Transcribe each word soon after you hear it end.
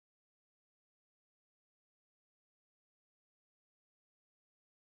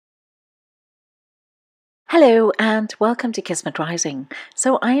Hello and welcome to Kismet Rising.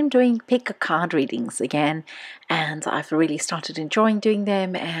 So I am doing pick a card readings again, and I've really started enjoying doing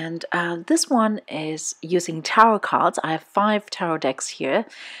them. And this one is using tarot cards. I have 5 tarot decks here,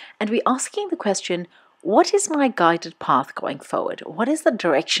 and we're asking the question: what is my guided path going forward? What is the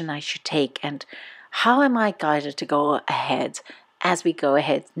direction I should take, and how am I guided to go ahead? As we go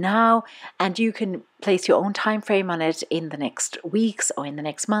ahead now, and you can place your own time frame on it in the next weeks or in the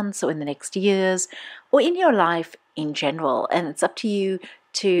next months or in the next years or in your life in general, and it's up to you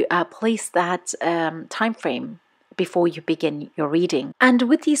to place that time frame before you begin your reading. And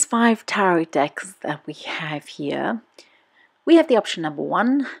with these 5 tarot decks that we have here, we have the option number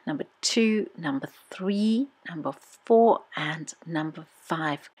 1, number 2, number 3, number 4, and number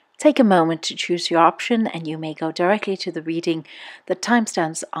 5. Take a moment to choose your option, and you may go directly to the reading. The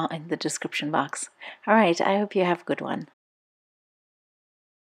timestamps are in the description box. All right, I hope you have a good one.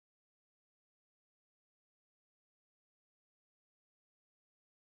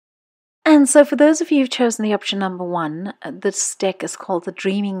 And so for those of you who've chosen the option number 1, this deck is called the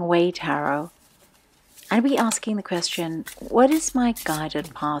Dreaming Way Tarot. And we're asking the question, what is my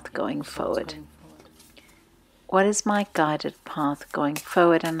guided path going forward? What is my guided path going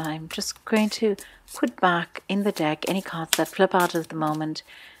forward? And I'm just going to put back in the deck any cards that flip out at the moment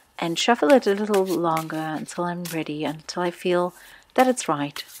and shuffle it a little longer until I'm ready, until I feel that it's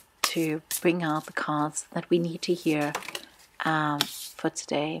right to bring out the cards that we need to hear for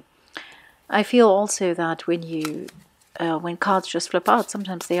today. I feel also that when cards just flip out,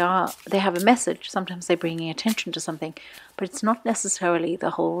 sometimes they have a message, sometimes they're bringing attention to something, but it's not necessarily the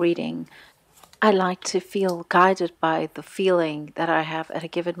whole reading. I like to feel guided by the feeling that I have at a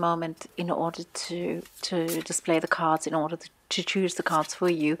given moment in order to display the cards, in order to choose the cards for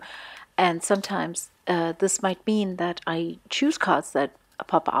you. And sometimes this might mean that I choose cards that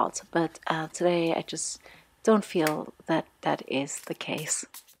pop out, but today I just don't feel that that is the case.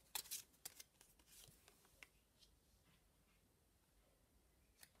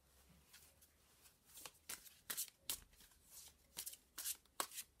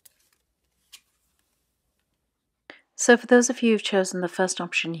 So for those of you who've chosen the first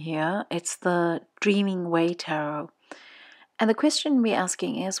option here, it's the Dreaming Way Tarot. And the question we're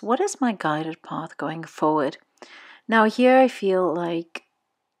asking is, what is my guided path going forward? Now here I feel like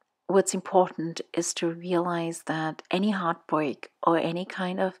what's important is to realize that any heartbreak or any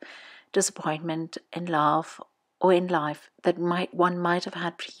kind of disappointment in love or in life that one might have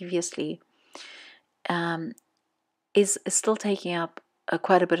had previously is still taking up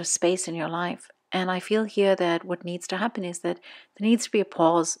quite a bit of space in your life. And I feel here that what needs to happen is that there needs to be a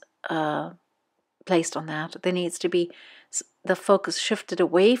pause placed on that. There needs to be the focus shifted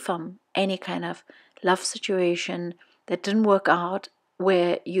away from any kind of love situation that didn't work out,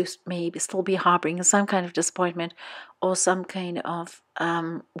 where you may still be harboring some kind of disappointment or some kind of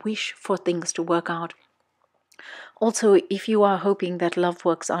wish for things to work out. Also, if you are hoping that love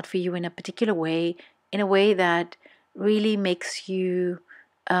works out for you in a particular way, in a way that really makes you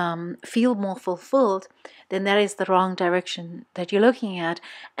feel more fulfilled, then that is the wrong direction that you're looking at.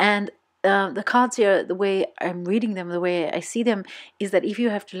 And the cards here, the way I'm reading them, the way I see them, is that if you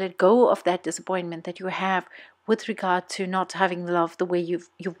have to let go of that disappointment that you have with regard to not having love the way you've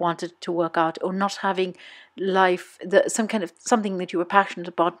wanted to work out, or not having life, some kind of something that you were passionate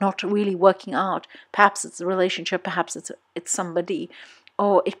about not really working out. Perhaps it's a relationship, perhaps it's somebody,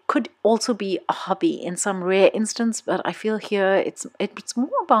 or it could also be a hobby in some rare instance. But I feel here it's more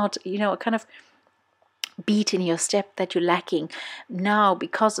about, a kind of beat in your step that you're lacking now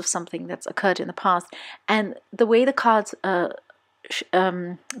because of something that's occurred in the past. And the way the cards the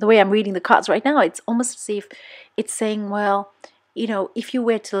way I'm reading the cards right now, it's almost as if it's saying, well, if you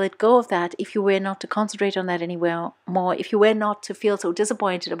were to let go of that, if you were not to concentrate on that anywhere more, if you were not to feel so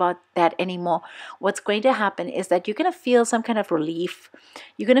disappointed about that anymore, what's going to happen is that you're going to feel some kind of relief.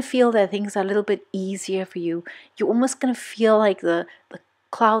 You're going to feel that things are a little bit easier for you. You're almost going to feel like the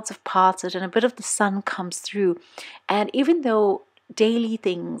clouds have parted and a bit of the sun comes through. And even though daily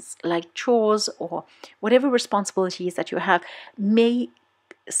things like chores or whatever responsibilities that you have may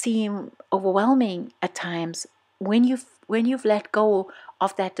seem overwhelming at times, when you've let go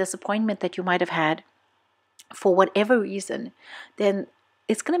of that disappointment that you might have had for whatever reason, then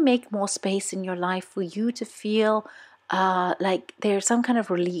it's going to make more space in your life for you to feel like there's some kind of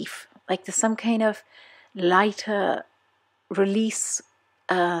relief, like there's some kind of lighter release,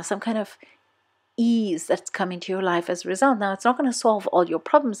 some kind of ease that's come into your life as a result. Now, it's not going to solve all your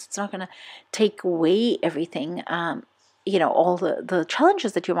problems. It's not going to take away everything, all the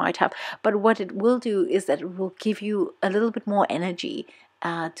challenges that you might have. But what it will do is that it will give you a little bit more energy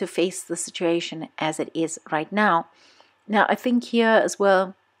to face the situation as it is right now. Now, I think here as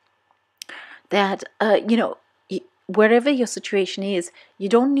well that, wherever your situation is, you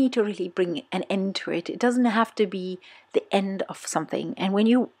don't need to really bring an end to it. It doesn't have to be the end of something. And when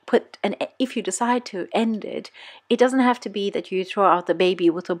you if you decide to end it, it doesn't have to be that you throw out the baby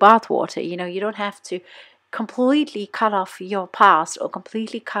with the bathwater. You don't have to completely cut off your past or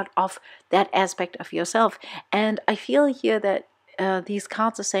completely cut off that aspect of yourself. And I feel here that these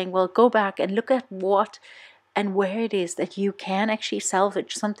cards are saying, well, go back and look at what and where it is that you can actually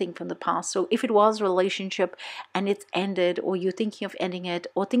salvage something from the past. So if it was a relationship and it's ended, or you're thinking of ending it,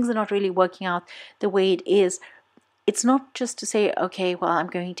 or things are not really working out the way it is, it's not just to say, okay, well, I'm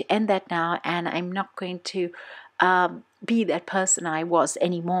going to end that now, and I'm not going to be that person I was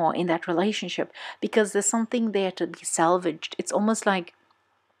anymore in that relationship, because there's something there to be salvaged. It's almost like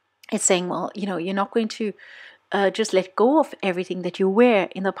it's saying, well, you're not going to just let go of everything that you were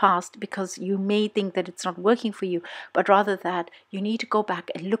in the past because you may think that it's not working for you, but rather that you need to go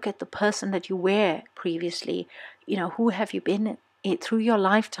back and look at the person that you were previously. Who have you been through your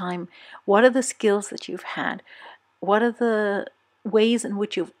lifetime? What are the skills that you've had? What are the ways in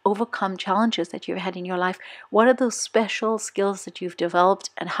which you've overcome challenges that you've had in your life? What are those special skills that you've developed,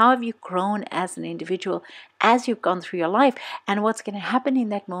 and how have you grown as an individual as you've gone through your life? And what's going to happen in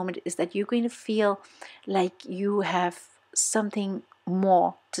that moment is that you're going to feel like you have something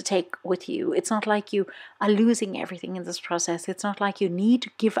more to take with you. It's not like you are losing everything in this process. It's not like you need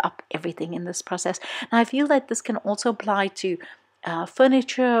to give up everything in this process. And I feel that this can also apply to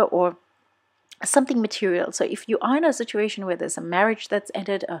furniture or something material. So if you are in a situation where there's a marriage that's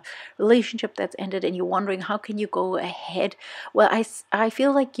ended, a relationship that's ended, and you're wondering how can you go ahead, well, I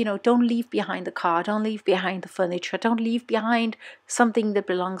feel like, don't leave behind the car, don't leave behind the furniture, don't leave behind something that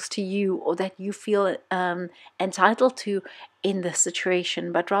belongs to you or that you feel entitled to in this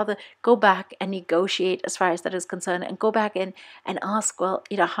situation, but rather go back and negotiate as far as that is concerned, and go back and ask, well,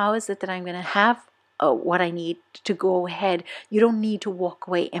 how is it that I'm going to have what I need to go ahead. You don't need to walk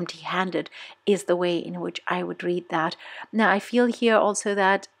away empty-handed, is the way in which I would read that. Now, I feel here also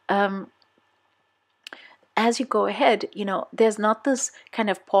that as you go ahead, there's not this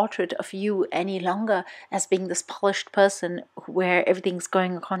kind of portrait of you any longer as being this polished person where everything's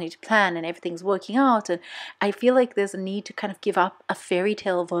going according to plan and everything's working out. And I feel like there's a need to kind of give up a fairy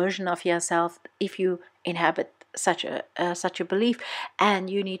tale version of yourself if you inhabit such a belief, and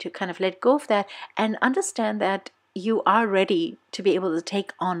you need to kind of let go of that and understand that you are ready to be able to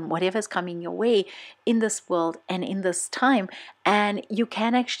take on whatever's coming your way in this world and in this time, and you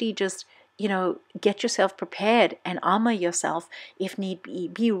can actually just get yourself prepared and armor yourself if need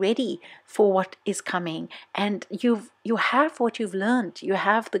be ready for what is coming. And you have what you've learned, you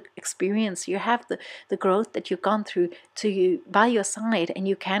have the experience, you have the growth that you've gone through by your side, and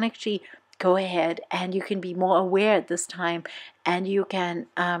you can actually go ahead and you can be more aware this time, and you can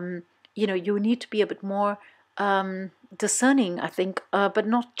you need to be a bit more discerning, I think, but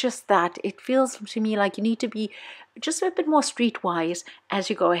not just that. It feels to me like you need to be just a bit more streetwise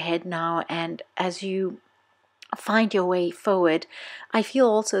as you go ahead now, and as you find your way forward. I feel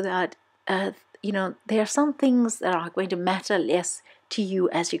also that there are some things that are going to matter less to you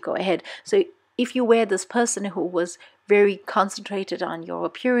as you go ahead. So if you were this person who was very concentrated on your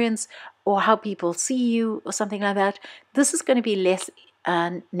appearance or how people see you or something like that, this is going to be less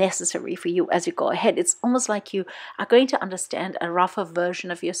necessary for you as you go ahead. It's almost like you are going to understand a rougher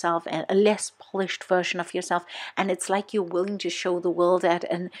version of yourself and a less polished version of yourself, and it's like you're willing to show the world that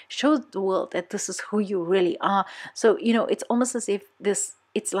this is who you really are. So it's almost as if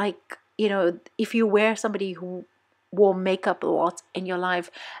it's like if you were somebody who wore makeup a lot in your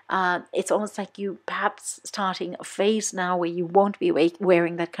life, it's almost like you perhaps starting a phase now where you won't be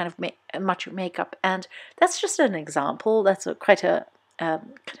wearing that kind of much makeup. And that's just an example. That's quite a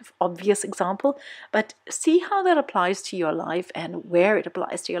kind of obvious example, but see how that applies to your life and where it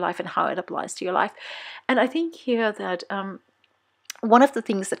applies to your life and how it applies to your life. And I think here that one of the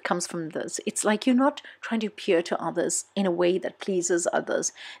things that comes from this, it's like you're not trying to appear to others in a way that pleases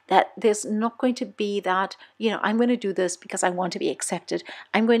others, that there's not going to be that, I'm going to do this because I want to be accepted.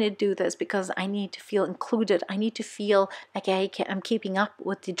 I'm going to do this because I need to feel included. I need to feel like I'm keeping up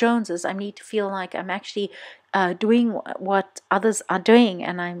with the Joneses. I need to feel like I'm actually doing what others are doing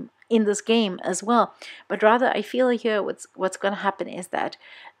and I'm in this game as well. But rather, I feel here what's going to happen is that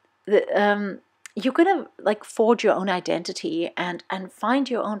you're going to like forge your own identity and find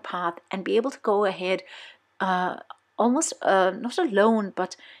your own path and be able to go ahead almost not alone,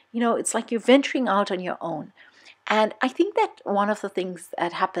 but it's like you're venturing out on your own. And I think that one of the things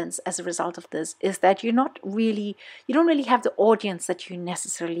that happens as a result of this is that you don't really have the audience that you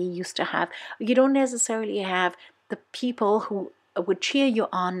necessarily used to have. You don't necessarily have the people who would cheer you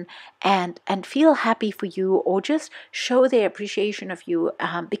on and feel happy for you or just show their appreciation of you.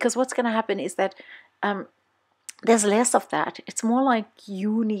 Because what's going to happen is that there's less of that. It's more like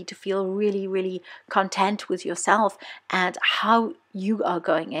you need to feel really, really content with yourself and how you are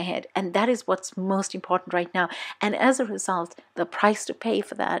going ahead. And that is what's most important right now. And as a result, the price to pay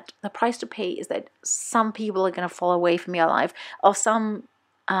for that, the price to pay is that some people are going to fall away from your life, or some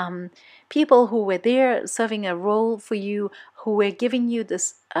people who were there serving a role for you, who were giving you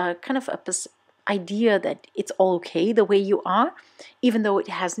this kind of idea that it's all okay the way you are, even though it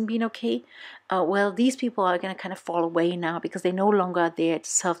hasn't been okay. Well, these people are going to kind of fall away now because they no longer are there to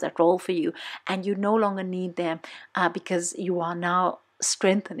serve that role for you, and you no longer need them because you are now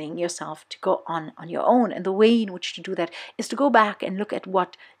strengthening yourself to go on your own. And the way in which to do that is to go back and look at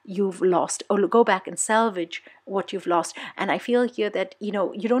what you've lost, or go back and salvage what you've lost. And I feel here that you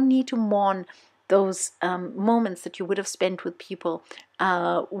don't need to mourn those moments that you would have spent with people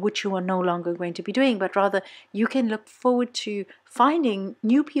which you are no longer going to be doing, but rather you can look forward to finding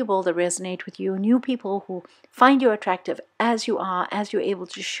new people that resonate with you, new people who find you attractive as you are, as you're able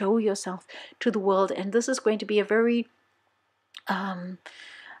to show yourself to the world. And this is going to be a very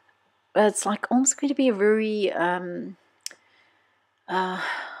it's like almost going to be a very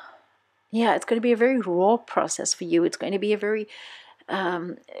it's going to be a very raw process for you. It's going to be a very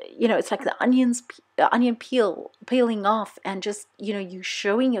it's like the onion peeling off, and just you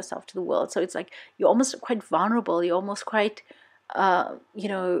showing yourself to the world. So it's like you're almost quite vulnerable. You're almost quite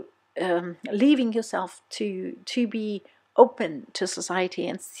leaving yourself to be open to society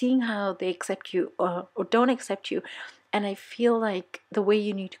and seeing how they accept you or don't accept you. And I feel like the way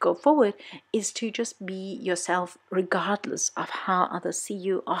you need to go forward is to just be yourself regardless of how others see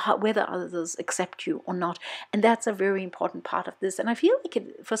you, or whether others accept you or not. And that's a very important part of this. And I feel like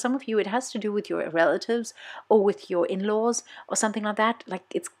for some of you, it has to do with your relatives or with your in-laws or something like that. Like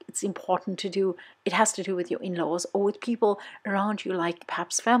it's important to do. It has to do with your in-laws or with people around you, like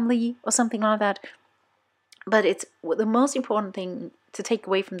perhaps family or something like that. But it's the most important thing to take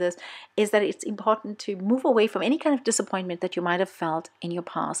away from this is that it's important to move away from any kind of disappointment that you might have felt in your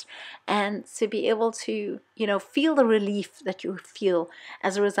past, and to be able to feel the relief that you feel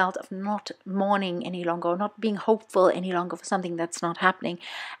as a result of not mourning any longer, or not being hopeful any longer for something that's not happening.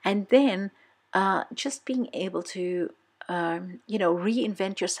 And then just being able to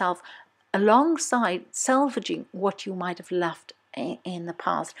reinvent yourself alongside salvaging what you might have left in the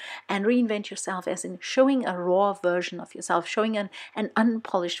past, and reinvent yourself as in showing a raw version of yourself, showing an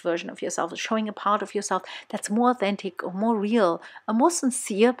unpolished version of yourself, showing a part of yourself that's more authentic or more real, a more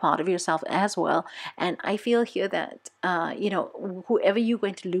sincere part of yourself as well. And I feel here that whoever you're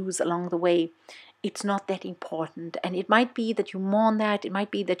going to lose along the way, it's not that important. And it might be that you mourn that, it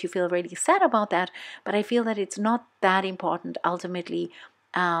might be that you feel really sad about that, but I feel that it's not that important ultimately.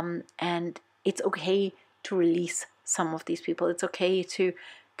 And it's okay to release some of these people. It's okay to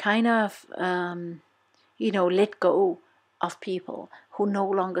kind of let go of people who no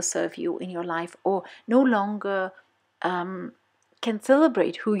longer serve you in your life, or no longer can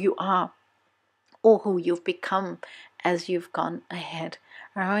celebrate who you are or who you've become as you've gone ahead.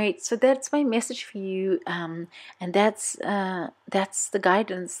 All right, so that's my message for you, and that's the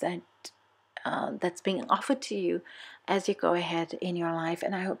guidance that's being offered to you as you go ahead in your life.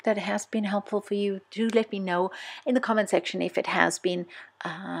 And I hope that it has been helpful for you. Do let me know in the comment section if it has been,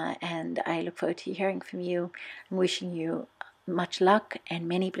 and I look forward to hearing from you. I'm wishing you much luck and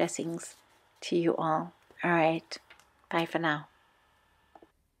many blessings to you all. All right, bye for now.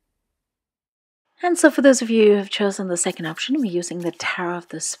 And so for those of you who have chosen the second option, we're using the Tarot of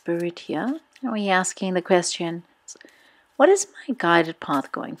the Spirit here, and we're asking the question, what is my guided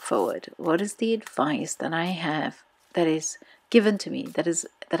path going forward? What is the advice that I have that is given to me,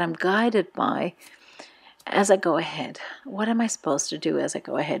 that I'm guided by as I go ahead? What am I supposed to do as I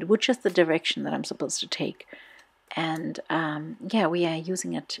go ahead? Which is the direction that I'm supposed to take? And we are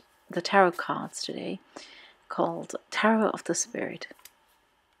using the tarot cards today, called Tarot of the Spirit.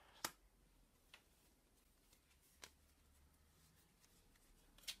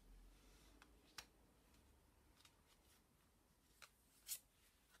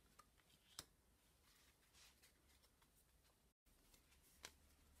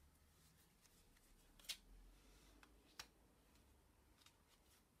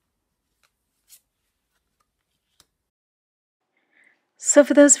 So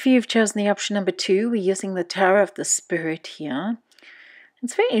for those of you who've chosen the option number 2, we're using the Tarot of the Spirit here.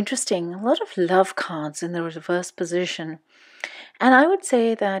 It's very interesting. A lot of love cards in the reverse position. And I would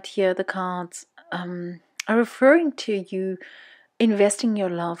say that here the cards are referring to you investing your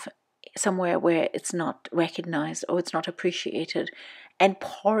love somewhere where it's not recognized or it's not appreciated, and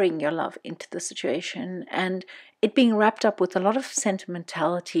pouring your love into the situation, and it being wrapped up with a lot of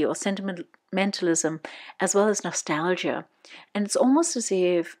sentimentality or sentimentalism as well as nostalgia. And it's almost as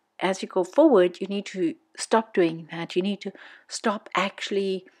if as you go forward, you need to stop doing that. You need to stop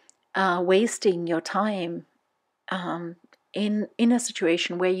actually wasting your time in a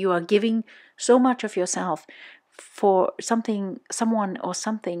situation where you are giving so much of yourself for something, someone, or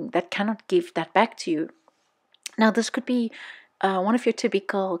something that cannot give that back to you. Now, this could be one of your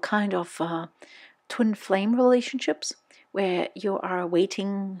typical kind of twin flame relationships where you are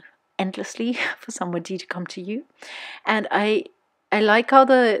waiting endlessly for somebody to come to you. And I like how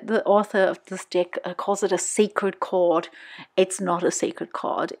the author of this deck calls it a sacred chord. It's not a sacred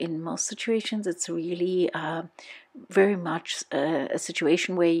chord in most situations. It's really very much a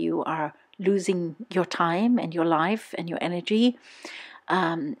situation where you are losing your time and your life and your energy,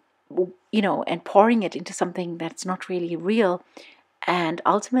 and pouring it into something that's not really real. And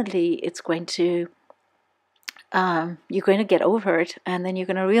ultimately, it's going to you're going to get over it, and then you're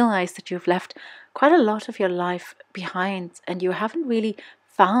going to realize that you've left quite a lot of your life behind, and you haven't really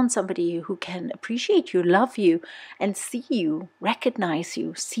found somebody who can appreciate you, love you, and see you, recognize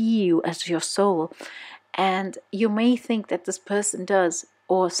you, see you as your soul. And you may think that this person does,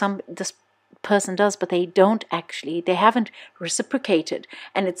 or this person does, but they don't actually. They haven't reciprocated,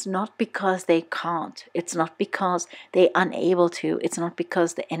 and it's not because they can't. It's not because they're unable to. It's not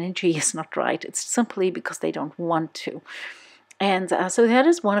because the energy is not right. It's simply because they don't want to. And so that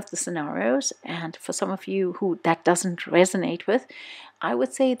is one of the scenarios. And for some of you who that doesn't resonate with, I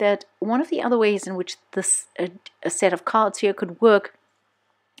would say that one of the other ways in which this a set of cards here could work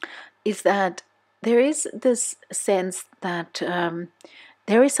is that there is this sense that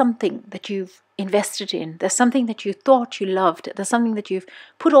there is something that you've invested in. There's something that you thought you loved. There's something that you've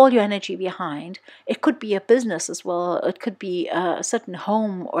put all your energy behind. It could be a business as well. It could be a certain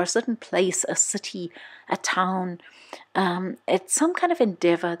home or a certain place, a city, a town. It's some kind of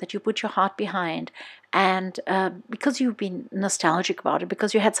endeavor that you put your heart behind. And because you've been nostalgic about it,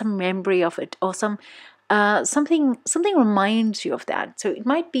 because you had some memory of it, or something reminds you of that. So it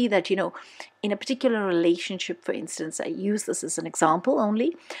might be that, in a particular relationship, for instance, I use this as an example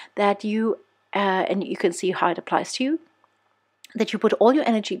only, that you and you can see how it applies to you, that you put all your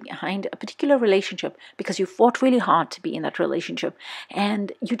energy behind a particular relationship because you fought really hard to be in that relationship,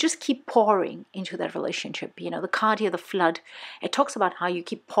 and you just keep pouring into that relationship. The card here, the flood, it talks about how you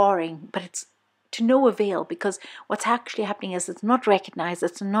keep pouring, but it's to no avail, because what's actually happening is it's not recognized,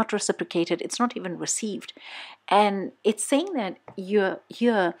 it's not reciprocated, it's not even received. And it's saying that you're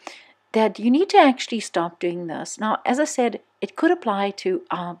here, that you need to actually stop doing this. Now, as I said, it could apply to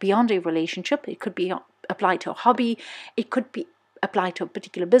beyond a relationship. It could be applied to a hobby. It could be applied to a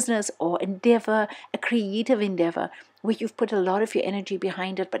particular business or endeavor, a creative endeavor, where you've put a lot of your energy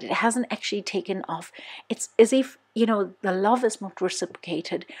behind it, but it hasn't actually taken off. It's as if, the love is not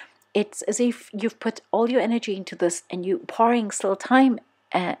reciprocated. It's as if you've put all your energy into this and you're pouring still time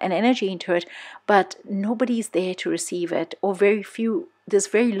and energy into it, but nobody's there to receive it, or there's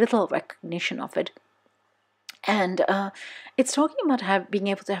very little recognition of it. And it's talking about being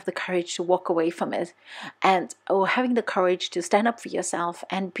able to have the courage to walk away from it, or having the courage to stand up for yourself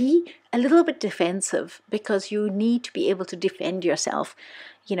and be a little bit defensive, because you need to be able to defend yourself.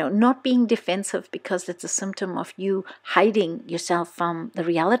 Not being defensive because it's a symptom of you hiding yourself from the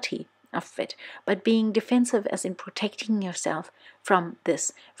reality of it, but being defensive as in protecting yourself from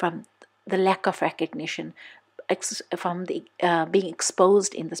the lack of recognition, from the being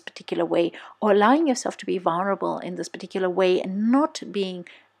exposed in this particular way, or allowing yourself to be vulnerable in this particular way, and not having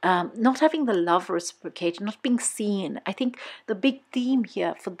the love reciprocated, not being seen. I think the big theme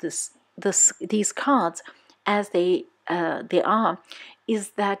here for these cards, as they are,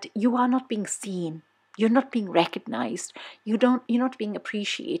 is that you are not being seen. You're not being recognized. You're not being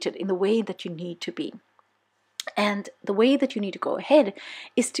appreciated in the way that you need to be. And the way that you need to go ahead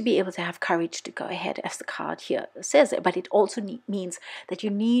is to be able to have courage to go ahead, as the card here says. But it also means that you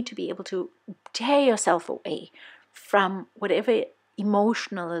need to be able to tear yourself away from whatever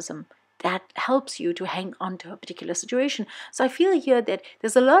emotionalism that helps you to hang on to a particular situation. So I feel here that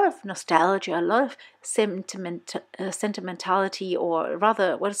there's a lot of nostalgia, a lot of sentimentality, or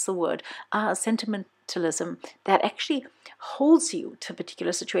rather, what is the word? Sentimentalism that actually holds you to a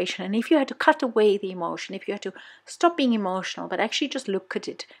particular situation. And if you had to cut away the emotion, if you had to stop being emotional, but actually just look at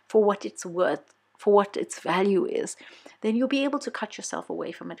it for what it's worth, for what its value is, then you'll be able to cut yourself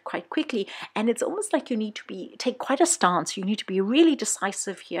away from it quite quickly. And it's almost like you need to take quite a stance. You need to be really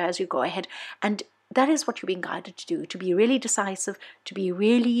decisive here as you go ahead. And that is what you're being guided to do, to be really decisive, to be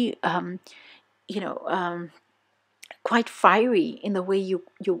really, quite fiery in the way you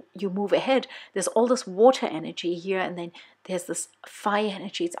move ahead. There's all this water energy here, and then there's this fire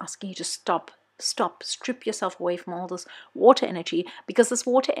energy. It's asking you to stop, strip yourself away from all this water energy, because this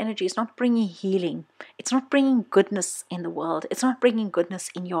water energy is not bringing healing. It's not bringing goodness in the world. It's not bringing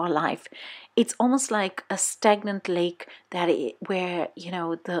goodness in your life. It's almost like a stagnant lake where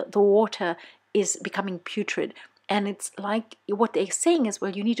the water is becoming putrid. And it's like what they're saying is,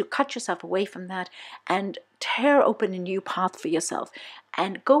 well, you need to cut yourself away from that and tear open a new path for yourself,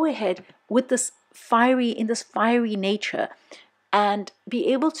 and go ahead with this fiery nature, and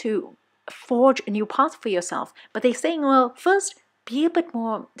be able to forge a new path for yourself. But they're saying, well, first be a bit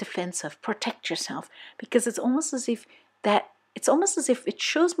more defensive, protect yourself, because it's almost as if it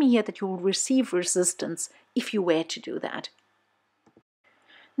shows me here that you will receive resistance if you were to do that.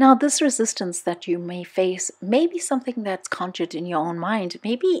 Now, this resistance that you may face may be something that's conjured in your own mind.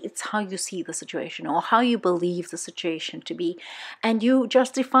 Maybe it's how you see the situation, or how you believe the situation to be. And you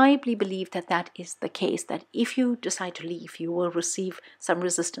justifiably believe that that is the case, that if you decide to leave, you will receive some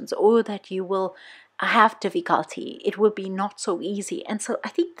resistance, or that you will have difficulty. It will be not so easy. And so I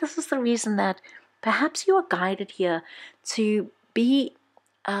think this is the reason that perhaps you are guided here to be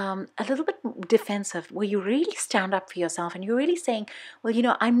a little bit defensive, where you really stand up for yourself, and you're really saying,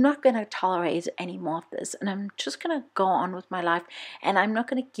 well, I'm not going to tolerate any more of this, and I'm just going to go on with my life, and I'm not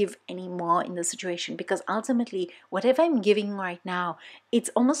going to give any more in the situation, because ultimately whatever I'm giving right now, it's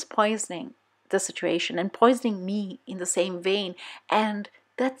almost poisoning the situation and poisoning me in the same vein, and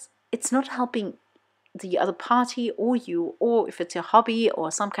it's not helping the other party or you, or if it's your hobby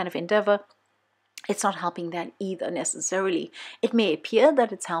or some kind of endeavor. It's not helping that either necessarily. It may appear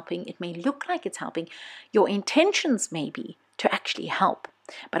that it's helping. It may look like it's helping. Your intentions may be to actually help.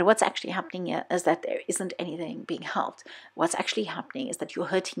 But what's actually happening here is that there isn't anything being helped. What's actually happening is that you're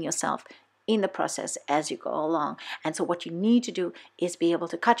hurting yourself in the process as you go along. And so what you need to do is be able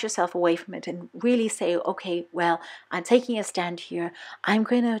to cut yourself away from it and really say, okay, well, I'm taking a stand here. I'm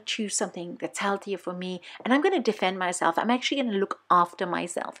going to choose something that's healthier for me, and I'm going to defend myself. I'm actually going to look after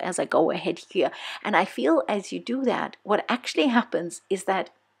myself as I go ahead here. And I feel as you do that, what actually happens is that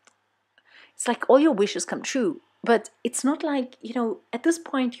it's like all your wishes come true. But it's not like, at this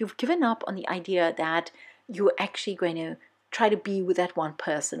point you've given up on the idea that you're actually going to try to be with that one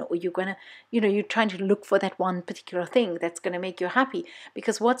person, or you're going to, you're trying to look for that one particular thing that's going to make you happy.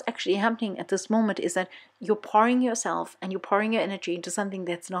 Because what's actually happening at this moment is that you're pouring yourself and you're pouring your energy into something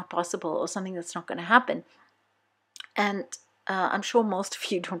that's not possible, or something that's not going to happen. And I'm sure most of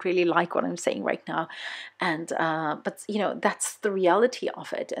you don't really like what I'm saying right now, and but that's the reality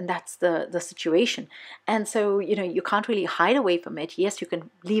of it, and that's the situation. And so you can't really hide away from it. Yes, you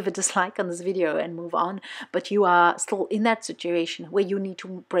can leave a dislike on this video and move on, but you are still in that situation where you need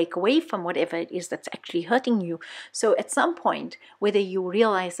to break away from whatever it is that's actually hurting you. So at some point, whether you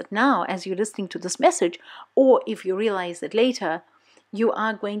realize it now as you're listening to this message, or if you realize it later, you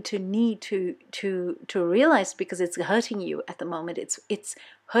are going to need to realize, because it's hurting you at the moment. It's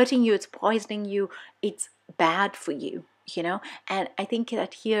hurting you. It's poisoning you. It's bad for you. And I think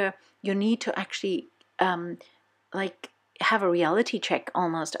that here you need to actually have a reality check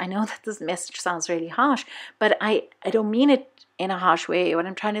almost. I know that this message sounds really harsh, but I don't mean it in a harsh way. What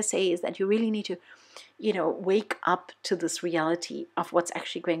I'm trying to say is that you really need to wake up to this reality of what's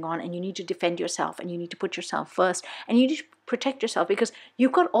actually going on, and you need to defend yourself, and you need to put yourself first, and you need to protect yourself, because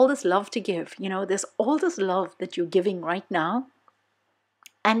you've got all this love to give. There's all this love that you're giving right now,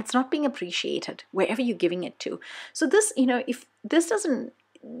 and it's not being appreciated wherever you're giving it to. So this, if this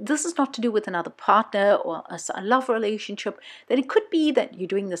is not to do with another partner or a love relationship, then it could be that you're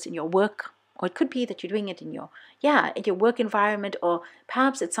doing this in your work, or it could be that you're doing it in your work environment, or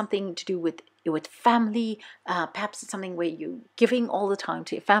perhaps it's something to do with family. Perhaps it's something where you're giving all the time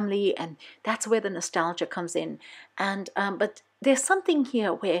to your family, and that's where the nostalgia comes in. And but there's something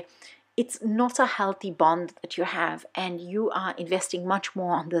here where it's not a healthy bond that you have, and you are investing much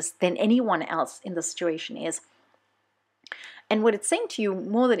more on this than anyone else in the situation is. And what it's saying to you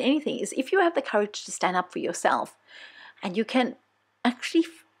more than anything is, if you have the courage to stand up for yourself, and you can actually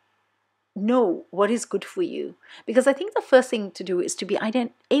know what is good for you. Because I think the first thing to do is to be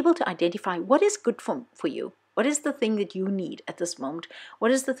able to identify what is good for you. What is the thing that you need at this moment? What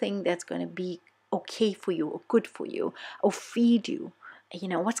is the thing that's going to be okay for you, or good for you, or feed you?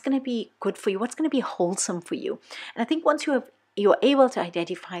 What's going to be good for you? What's going to be wholesome for you? And I think once you you're able to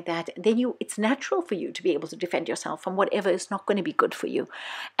identify that, then it's natural for you to be able to defend yourself from whatever is not going to be good for you.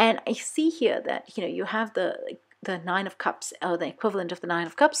 And I see here that you have the Nine of Cups, or the equivalent of the Nine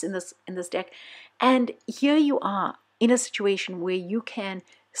of Cups in this deck, and here you are in a situation where you can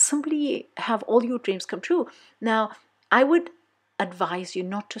simply have all your dreams come true. Now, I would advise you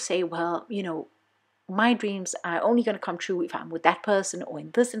not to say, well, my dreams are only going to come true if I'm with that person, or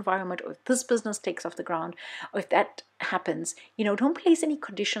in this environment, or if this business takes off the ground, or if that happens. Don't place any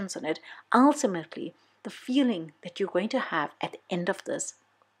conditions on it. Ultimately, the feeling that you're going to have at the end of this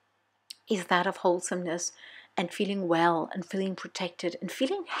is that of wholesomeness, and feeling well, and feeling protected, and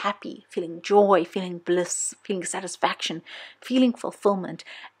feeling happy, feeling joy, feeling bliss, feeling satisfaction, feeling fulfillment.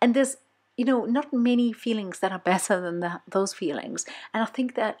 And there's not many feelings that are better than those feelings. And I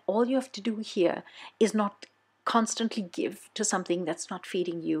think that all you have to do here is not constantly give to something that's not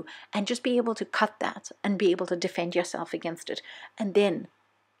feeding you, and just be able to cut that and be able to defend yourself against it. And then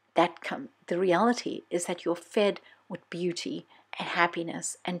the reality is that you're fed with beauty and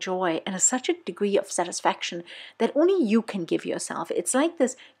happiness and joy, and such a degree of satisfaction that only you can give yourself. It's like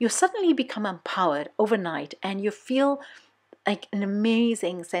this, you suddenly become empowered overnight, and you feel like an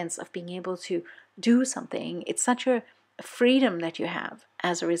amazing sense of being able to do something. It's such a freedom that you have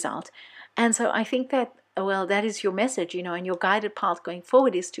as a result. And so I think that, well, that is your message, and your guided path going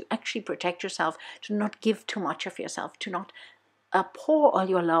forward is to actually protect yourself, to not give too much of yourself, to not pour all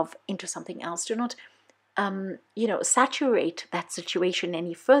your love into something else, to not saturate that situation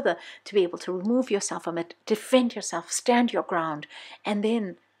any further, to be able to remove yourself from it, defend yourself, stand your ground, and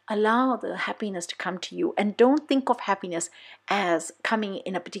then allow the happiness to come to you. And don't think of happiness as coming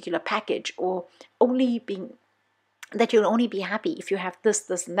in a particular package, or only being that you'll only be happy if you have this,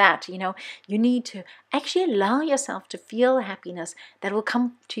 and that. You need to actually allow yourself to feel happiness that will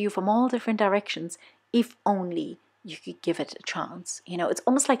come to you from all different directions, if only you could give it a chance. It's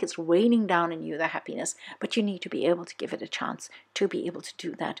almost like it's raining down on you, the happiness, but you need to be able to give it a chance to be able to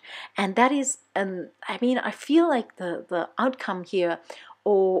do that. And that is, I feel like the outcome here,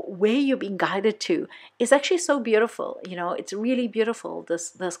 or where you're being guided to, is actually so beautiful. It's really beautiful,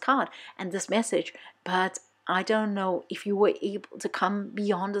 this card and this message. But I don't know if you were able to come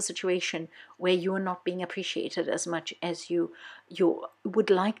beyond a situation where you are not being appreciated as much as you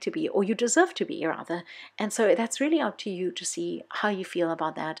would like to be, or you deserve to be, rather. And so that's really up to you to see how you feel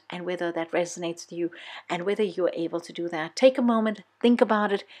about that, and whether that resonates with you, and whether you're able to do that. Take a moment, think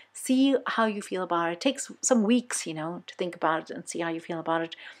about it, see how you feel about it. It takes some weeks, to think about it and see how you feel about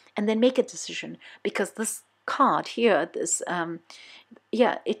it, and then make a decision. Because this card here,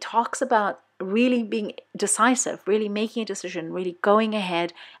 it talks about really being decisive, really making a decision, really going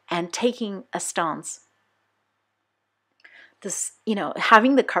ahead and taking a stance. This,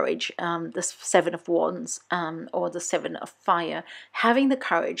 having the courage, this Seven of Wands, or the Seven of Fire, having the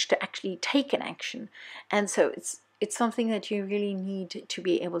courage to actually take an action. And so it's something that you really need to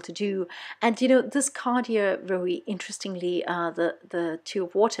be able to do. And this card here, very interestingly, the Two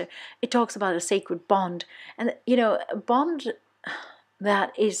of Water, it talks about a sacred bond. And a bond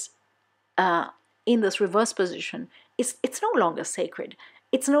that is in this reverse position, it's no longer sacred.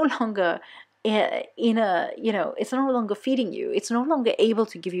 It's no longer it's no longer feeding you. It's no longer able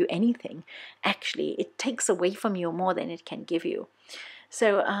to give you anything. Actually, it takes away from you more than it can give you.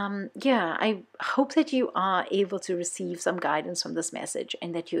 So I hope that you are able to receive some guidance from this message,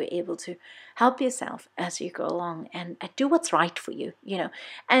 and that you're able to help yourself as you go along, and do what's right for you.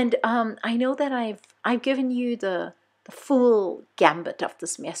 And I know that I've given you the full gambit of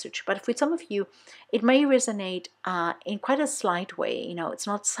this message, but for some of you it may resonate in quite a slight way. It's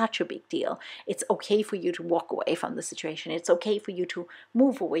not such a big deal. It's okay for you to walk away from the situation. It's okay for you to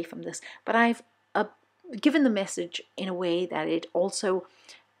move away from this. But I've given the message in a way that it also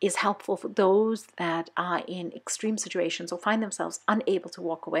is helpful for those that are in extreme situations, or find themselves unable to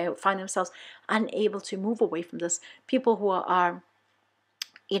walk away, or find themselves unable to move away from this. People who are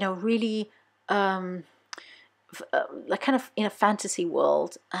really like kind of in a fantasy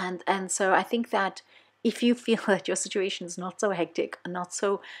world. And so I think that if you feel that your situation is not so hectic and not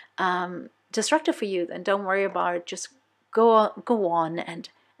so destructive for you, then don't worry about it. Just go on and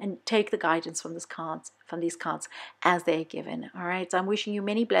take the guidance from these cards as they're given. All right. So I'm wishing you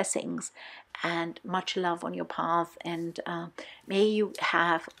many blessings and much love on your path, and may you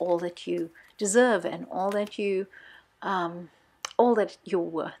have all that you deserve, and all that you're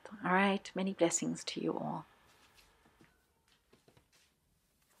worth. All right. Many blessings to you all.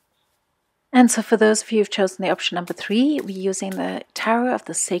 And so for those of you who've chosen the option number 3, we're using the Tarot of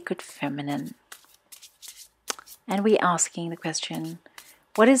the Sacred Feminine. And we're asking the question,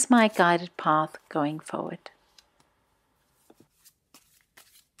 what is my guided path going forward?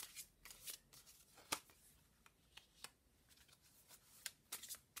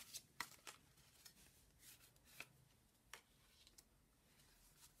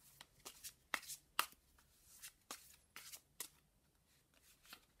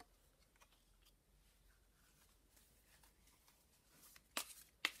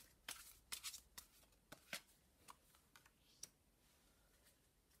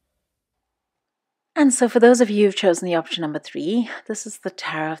 And so, for those of you who've chosen the option number 3, this is the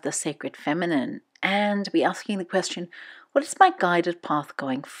Tarot of the Sacred Feminine. And we're asking the question, what is my guided path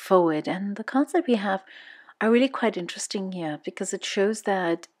going forward? And the cards that we have are really quite interesting here because it shows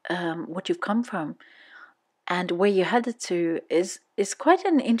that what you've come from and where you're headed to is quite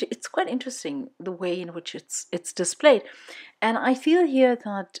it's quite interesting the way in which it's displayed. And I feel here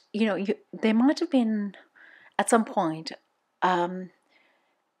that there might have been at some point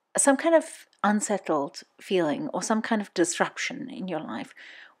some kind of unsettled feeling or some kind of disruption in your life,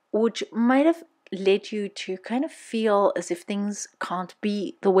 which might have led you to kind of feel as if things can't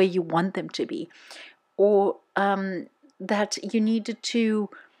be the way you want them to be, or that you needed to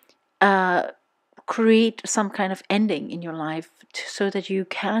create some kind of ending in your life so that you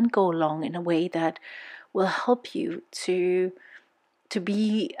can go along in a way that will help you to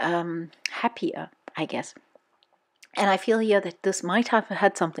be happier, I guess. And I feel here that this might have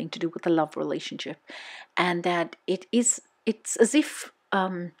had something to do with the love relationship, and that it's as if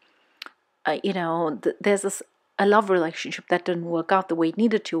there's a love relationship that didn't work out the way it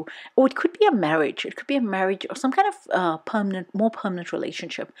needed to, or it could be a marriage. It could be a marriage or some kind of more permanent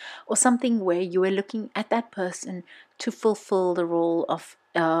relationship, or something where you are looking at that person to fulfill the role of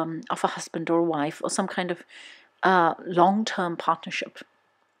a husband or a wife, or some kind of long-term partnership.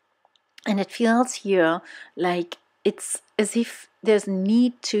 And it feels here like it's as if there's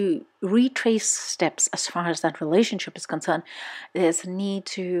need to retrace steps as far as that relationship is concerned. There's a need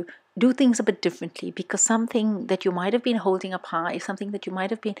to do things a bit differently because something that you might have been holding up high, something that you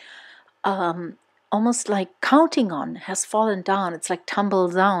might have been almost like counting on, has fallen down. It's like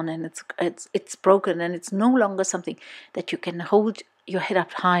tumbled down, and it's broken, and it's no longer something that you can hold your head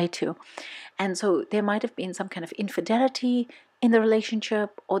up high to. And so there might have been some kind of infidelity in the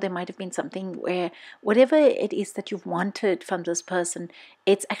relationship, or there might have been something where whatever it is that you've wanted from this person,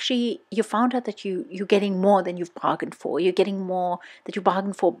 it's actually, you found out that you're getting more than you've bargained for. You're getting more that you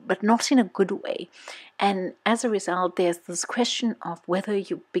bargained for, but not in a good way. And as a result, there's this question of whether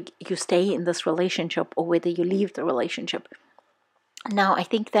you stay in this relationship or whether you leave the relationship. Now, I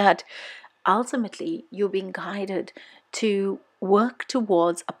think that ultimately you're being guided to work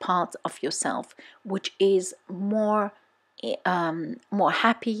towards a part of yourself which is more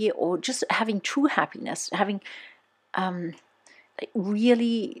happy, or just having true happiness, having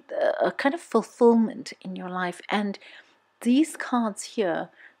really a kind of fulfillment in your life. And these cards here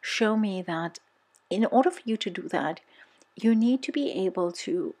show me that in order for you to do that, you need to be able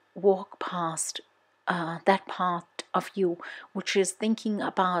to walk past that part of you, which is thinking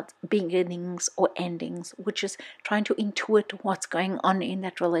about beginnings or endings, which is trying to intuit what's going on in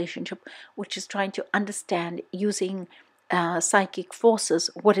that relationship, which is trying to understand using psychic forces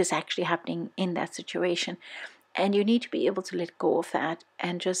what is actually happening in that situation. And you need to be able to let go of that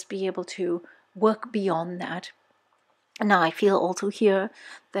and just be able to work beyond that. Now, I feel also here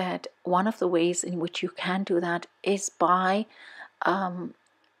that one of the ways in which you can do that is by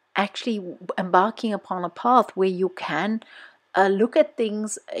actually embarking upon a path where you can look at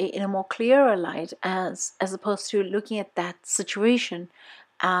things in a more clearer light, as opposed to looking at that situation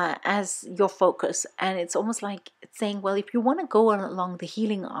as your focus. And it's almost like it's saying, well, if you want to go along the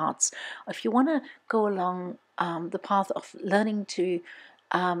healing arts, or if you want to go along the path of learning to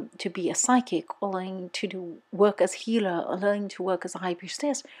be a psychic, or learning to do work as healer, or learning to work as a high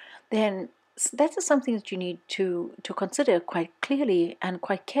priestess, then that is something that you need to consider quite clearly and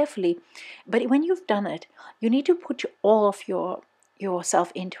quite carefully. But when you've done it, you need to put all of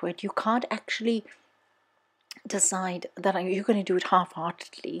yourself into it. You can't actually decide that you're going to do it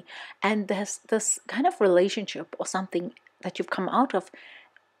half-heartedly. And there's this kind of relationship or something that you've come out of,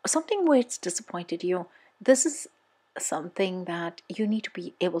 something where it's disappointed you. This is something that you need to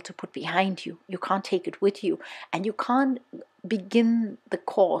be able to put behind you. You can't take it with you, and you can't begin the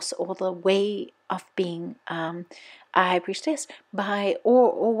course or the way of being a high priestess by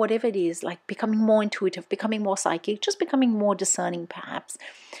or whatever it is, like becoming more intuitive, becoming more psychic, just becoming more discerning perhaps.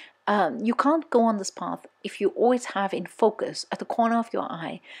 You can't go on this path if you always have in focus at the corner of your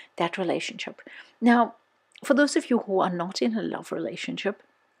eye that relationship. Now, for those of you who are not in a love relationship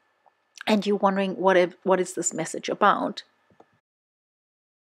and you're wondering what is this message about,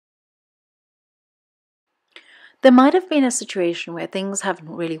 there might have been a situation where things haven't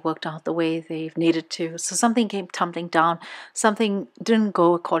really worked out the way they've needed to. So something came tumbling down, something didn't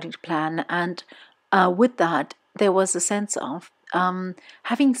go according to plan, and with that, there was a sense of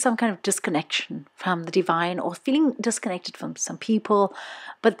having some kind of disconnection from the divine, or feeling disconnected from some people.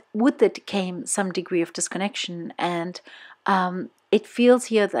 But with it came some degree of disconnection, and it feels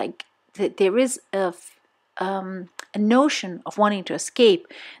here like there is a notion of wanting to escape.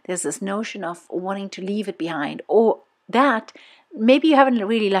 There's this notion of wanting to leave it behind, or that maybe you haven't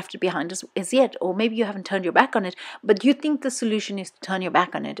really left it behind as yet, or maybe you haven't turned your back on it, but you think the solution is to turn your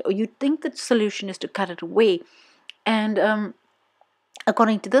back on it, or you think the solution is to cut it away. And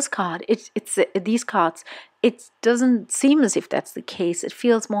according to this card, it's these cards, it doesn't seem as if that's the case. It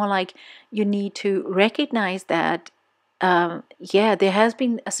feels more like you need to recognize that yeah, there has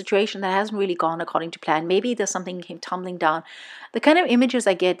been a situation that hasn't really gone according to plan. Maybe there's something came tumbling down. The kind of images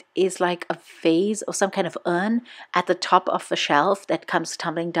I get is like a vase or some kind of urn at the top of a shelf that comes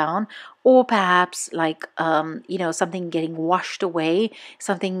tumbling down, or perhaps like something getting washed away,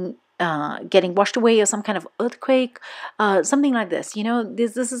 something getting washed away, or some kind of earthquake, something like this.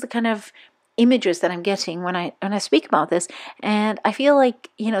 This is the kind of images that I'm getting when I speak about this. And I feel like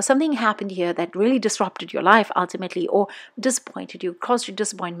something happened here that really disrupted your life ultimately, or disappointed you, caused you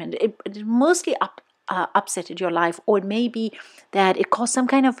disappointment. It mostly upsetted your life, or it may be that it caused some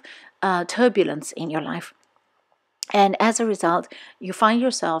kind of turbulence in your life. And as a result, you find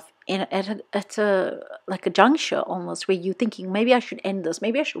yourself at a like a juncture almost, where you're thinking, maybe I should end this,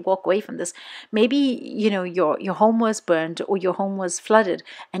 maybe I should walk away from this. Maybe your home was burned, or your home was flooded,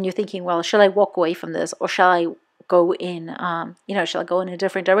 and you're thinking, well, shall I walk away from this, or shall I go in shall I go in a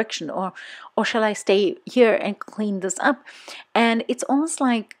different direction, or shall I stay here and clean this up? And it's almost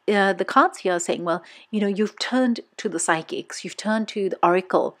like the cards here are saying, well, you've turned to the psychics, you've turned to the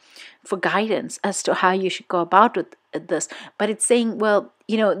oracle for guidance as to how you should go about with this. But it's saying, well,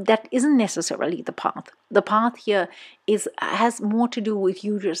 that isn't necessarily the path. The path here has more to do with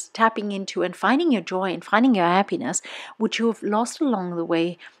you just tapping into and finding your joy and finding your happiness, which you have lost along the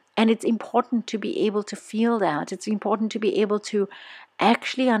way. And it's important to be able to feel that. It's important to be able to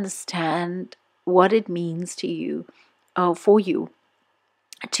actually understand what it means to you, for you,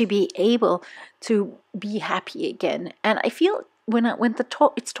 to be able to be happy again. And I feel when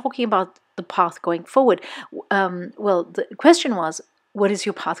it's talking about the path going forward, well, the question was, what is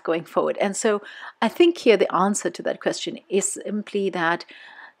your path going forward? And so I think here the answer to that question is simply that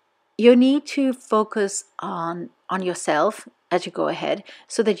you need to focus on yourself as you go ahead,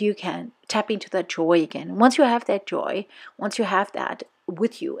 so that you can tap into that joy again. Once you have that joy, once you have that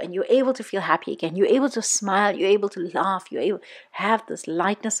with you, and you're able to feel happy again, you're able to smile, you're able to laugh, you're able to have this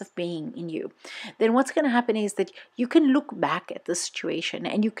lightness of being in you, then what's going to happen is that you can look back at the situation,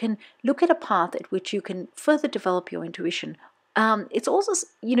 and you can look at a path at which you can further develop your intuition. It's also,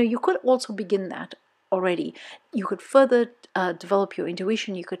 you could also begin that already. You could further develop your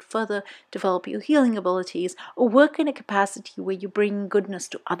intuition, you could further develop your healing abilities, or work in a capacity where you bring goodness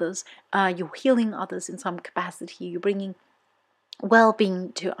to others, you're healing others in some capacity, you're bringing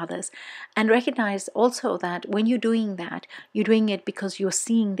well-being to others. And recognize also that when you're doing that, you're doing it because you're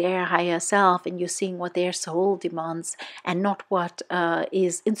seeing their higher self, and you're seeing what their soul demands, and not what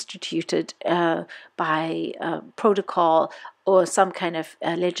is instituted by protocol or some kind of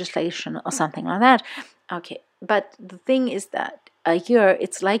legislation or something like that. Okay, but the thing is that here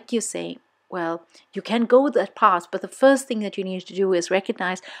it's like you say, well, you can go that path, but the first thing that you need to do is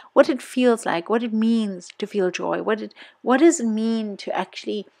recognize what it feels like, what it means to feel joy, what does it mean to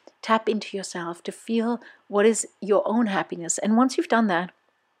actually tap into yourself, to feel what is your own happiness. And once you've done that,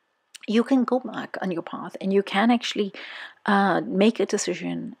 you can go back on your path, and you can actually make a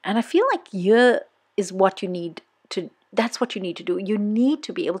decision. And I feel like here is what you need to. That's what you need to do. You need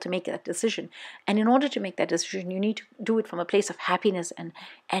to be able to make that decision. And in order to make that decision, you need to do it from a place of happiness and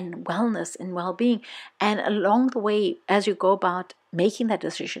wellness and well-being. And along the way, as you go about making that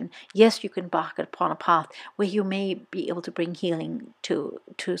decision, yes, you can embark upon a path where you may be able to bring healing to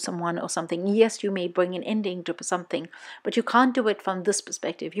someone or something. Yes, you may bring an ending to something, but you can't do it from this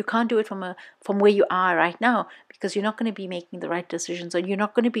perspective. You can't do it from where you are right now, because you're not going to be making the right decisions, or you're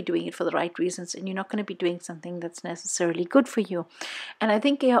not going to be doing it for the right reasons, and you're not going to be doing something that's necessarily good for you. And I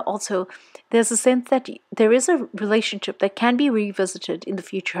think here also there's a sense that there is a relationship that can be revisited in the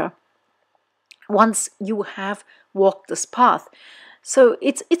future once you have walked this path. So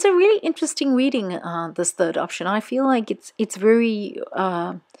it's a really interesting reading, this third option. I feel like it's very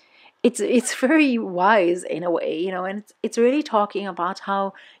it's very wise in a way, and it's really talking about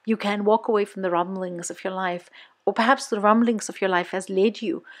how you can walk away from the rumblings of your life, or perhaps the rumblings of your life has led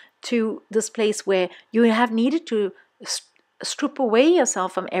you to this place where you have needed to strip away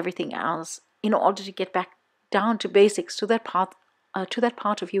yourself from everything else in order to get back down to basics, to that path, to that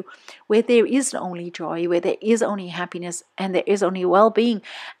part of you where there is only joy, where there is only happiness, and there is only well-being.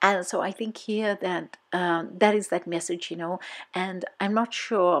 And so I think here that that is that message, and I'm not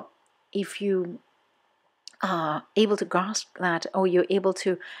sure if you are able to grasp that, or you're able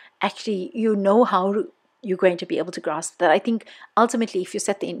to actually, how you're going to be able to grasp that. I think ultimately, if you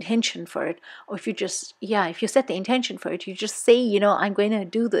set the intention for it, or if you just, yeah, if you set the intention for it, you just say, I'm going to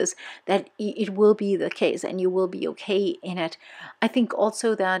do this, that it will be the case and you will be okay in it. I think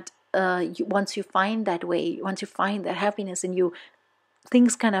also that once you find that way, once you find that happiness in you,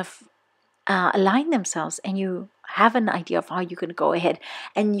 things kind of align themselves, and you have an idea of how you can go ahead,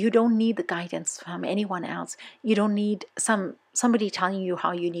 and you don't need the guidance from anyone else. You don't need somebody telling you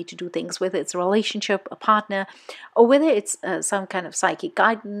how you need to do things, whether it's a relationship, a partner, or whether it's some kind of psychic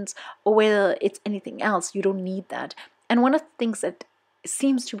guidance, or whether it's anything else. You don't need that. And one of the things that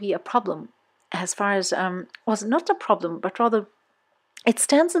seems to be a problem, as far as was not a problem, but rather it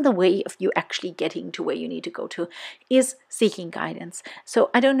stands in the way of you actually getting to where you need to go to, is seeking guidance. So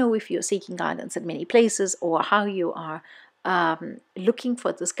I don't know if you're seeking guidance at many places or how you are looking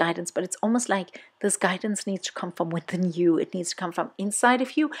for this guidance, but it's almost like this guidance needs to come from within you. It needs to come from inside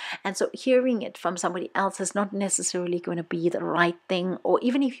of you. And so hearing it from somebody else is not necessarily going to be the right thing. Or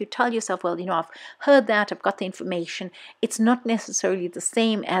even if you tell yourself, well, I've heard that, I've got the information, it's not necessarily the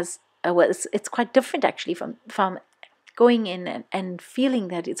same as, well, it's quite different actually from going in and feeling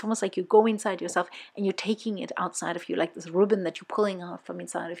that. It's almost like you go inside yourself and you're taking it outside of you, like this ribbon that you're pulling out from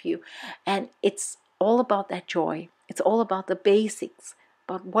inside of you. And it's all about that joy. It's all about the basics,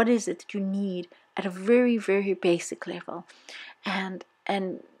 about what is it that you need at a very, very basic level. And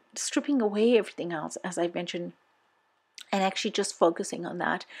stripping away everything else, as I mentioned, and actually just focusing on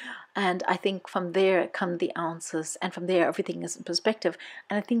that. And I think from there come the answers, and from there everything is in perspective.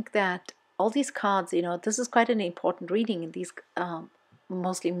 And I think that all these cards, this is quite an important reading in these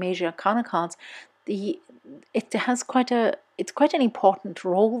mostly major arcana cards. It has it's quite an important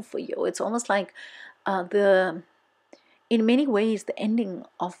role for you. It's almost like in many ways the ending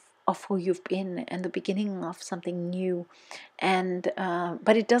of who you've been and the beginning of something new. And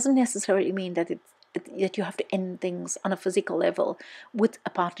but it doesn't necessarily mean that that you have to end things on a physical level with a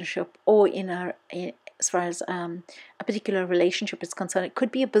partnership, or as far as a particular relationship is concerned. It could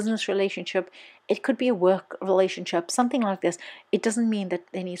be a business relationship, it could be a work relationship, something like this. It doesn't mean that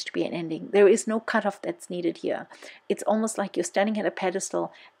there needs to be an ending. There is no cutoff that's needed here. It's almost like you're standing at a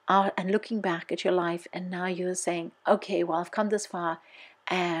pedestal and looking back at your life, and now you're saying, okay, well, I've come this far,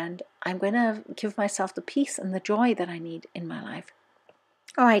 and I'm going to give myself the peace and the joy that I need in my life.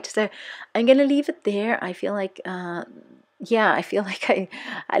 All right, so I'm going to leave it there. I feel like, I feel like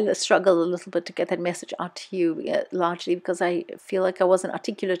I struggled a little bit to get that message out to you, largely because I feel like I wasn't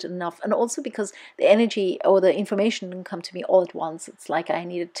articulate enough, and also because the energy or the information didn't come to me all at once. It's like I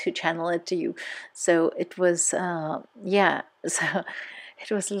needed to channel it to you. So it was, so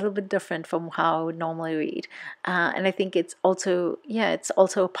it was a little bit different from how I would normally read. And I think it's also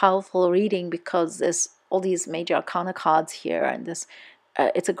a powerful reading because there's all these major arcana cards here, and this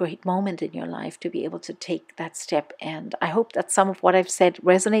it's a great moment in your life to be able to take that step. And I hope that some of what I've said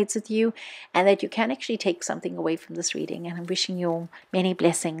resonates with you, and that you can actually take something away from this reading. And I'm wishing you many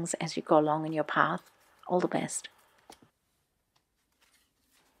blessings as you go along in your path. All the best.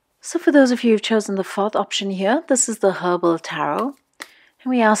 So for those of you who've chosen the fourth option here, this is the Herbal Tarot. And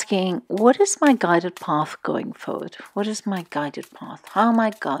we're asking, what is my guided path going forward? What is my guided path? How am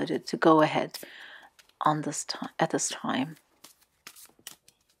I guided to go ahead on this at this time?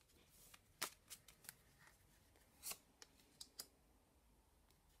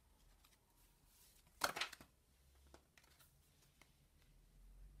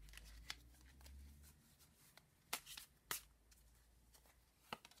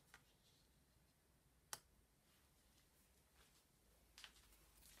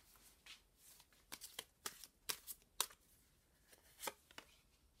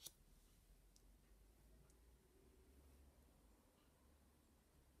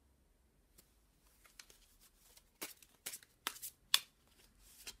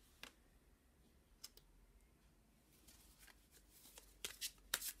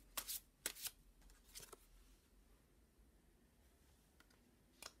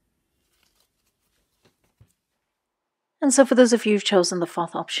 And so for those of you who've chosen the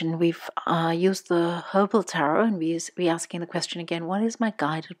fourth option, we've used the Herbal Tarot, and we're asking the question again, what is my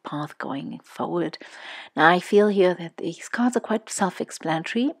guided path going forward? Now, I feel here that these cards are quite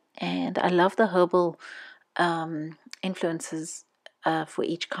self-explanatory, and I love the herbal influences for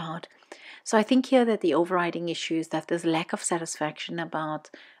each card. So I think here that the overriding issue is that there's lack of satisfaction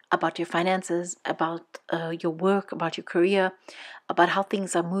about your finances, about your work, about your career, about how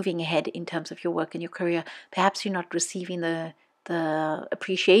things are moving ahead in terms of your work and your career. Perhaps you're not receiving the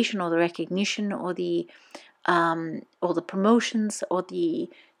appreciation or the recognition or the promotions, or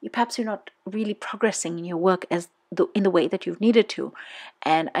perhaps you're not really progressing in your work in the way that you've needed to.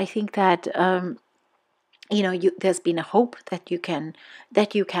 And I think that there's been a hope that you can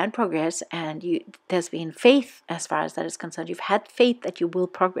progress, and there's been faith as far as that is concerned. You've had faith that you will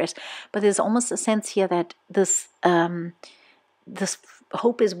progress, but there's almost a sense here that this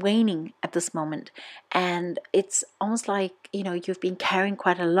hope is waning at this moment, and it's almost like you've been carrying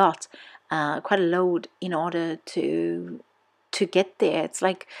quite a lot, quite a load in order to get there. It's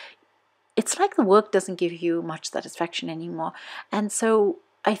like the work doesn't give you much satisfaction anymore. And so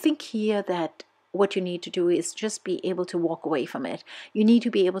I think here that what you need to do is just be able to walk away from it. You need to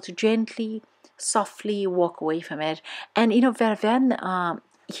be able to gently, softly walk away from it. And Verven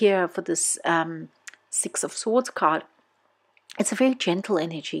here for this Six of Swords card, it's a very gentle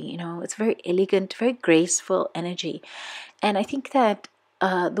energy, it's very elegant, very graceful energy. And I think that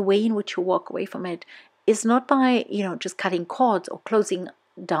the way in which you walk away from it is not by, just cutting cords or closing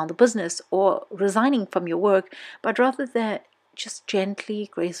down the business or resigning from your work, but rather that just gently,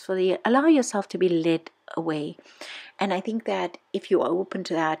 gracefully allow yourself to be led away. And I think that if you are open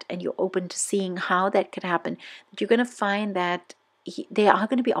to that and you're open to seeing how that could happen, that you're going to find that there are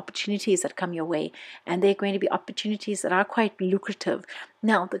going to be opportunities that come your way, and they're going to be opportunities that are quite lucrative.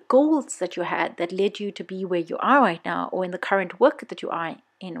 Now, the goals that you had that led you to be where you are right now, or in the current work that you are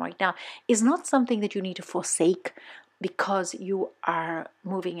in right now, is not something that you need to forsake because you are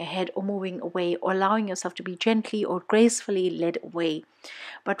moving ahead or moving away or allowing yourself to be gently or gracefully led away,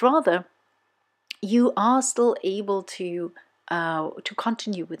 but rather you are still able to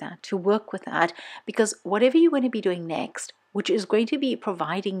continue with that, to work with that, because whatever you're going to be doing next, which is going to be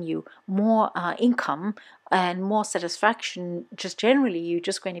providing you more income and more satisfaction, just generally, you're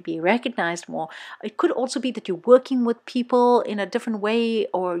just going to be recognized more. It could also be that you're working with people in a different way,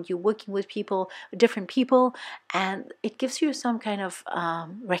 or you're working with different people, and it gives you some kind of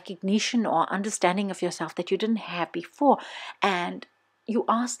recognition or understanding of yourself that you didn't have before. And you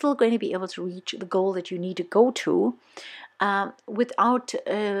are still going to be able to reach the goal that you need to go to without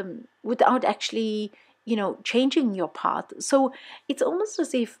actually changing your path. So it's almost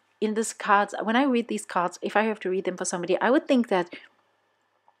as if in these cards, when I read these cards, if I have to read them for somebody, I would think that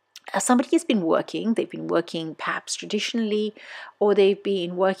somebody has been working. They've been working perhaps traditionally, or they've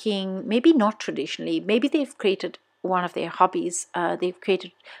been working maybe not traditionally. Maybe they've created one of their hobbies. They've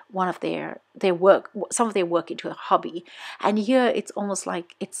created one of their work, some of their work into a hobby. And here it's almost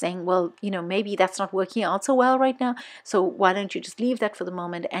like it's saying, well, maybe that's not working out so well right now. So why don't you just leave that for the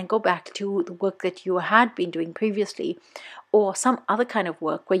moment and go back to the work that you had been doing previously, or some other kind of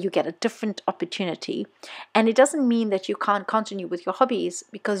work where you get a different opportunity. And it doesn't mean that you can't continue with your hobbies,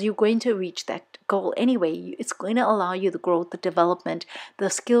 because you're going to reach that goal anyway. It's going to allow you the growth, the development, the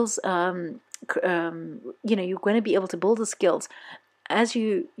skills. You're going to be able to build the skills as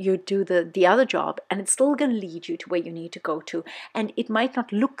you do the other job, and it's still going to lead you to where you need to go to. And it might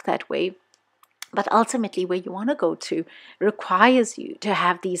not look that way, but ultimately where you want to go to requires you to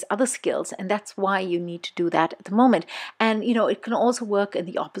have these other skills, and that's why you need to do that at the moment. And it can also work in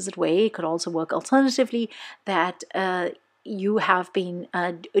the opposite way. It could also work alternatively, that you have been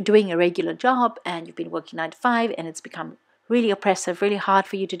doing a regular job and you've been working 9 to 5, and it's become really oppressive, really hard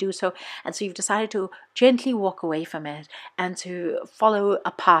for you to do so. And so you've decided to gently walk away from it and to follow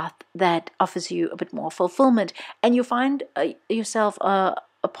a path that offers you a bit more fulfillment. And you find yourself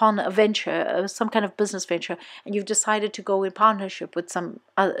upon a venture, some kind of business venture, and you've decided to go in partnership with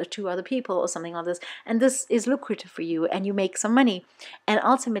two other people or something like this. And this is lucrative for you, and you make some money. And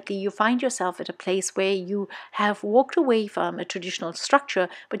ultimately, you find yourself at a place where you have walked away from a traditional structure,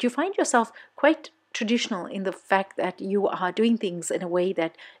 but you find yourself quite traditional in the fact that you are doing things in a way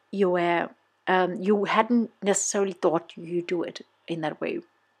that you hadn't necessarily thought you do it in that way.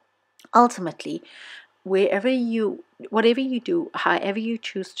 Ultimately, whatever you do, however you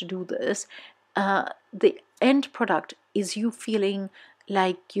choose to do this, the end product is you feeling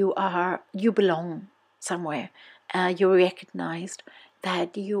like you belong somewhere. You're recognized,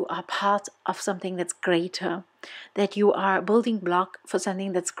 that you are part of something that's greater, that you are a building block for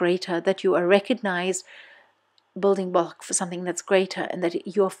something that's greater, that you are recognized building block for something that's greater, and that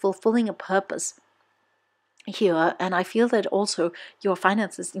you are fulfilling a purpose here. And I feel that also your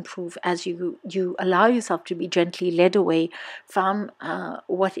finances improve as you allow yourself to be gently led away from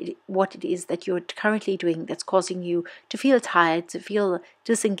what it is that you're currently doing that's causing you to feel tired, to feel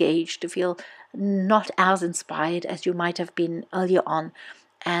disengaged, to feel not as inspired as you might have been earlier on.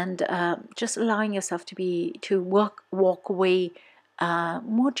 And just allowing yourself to walk away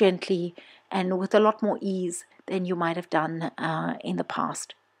more gently and with a lot more ease than you might have done in the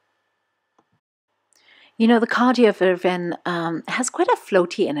past. The card here, Verven, has quite a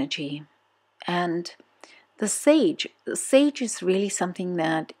floaty energy, and the sage is really something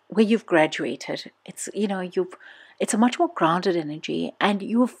that where you've graduated. It's, it's a much more grounded energy, and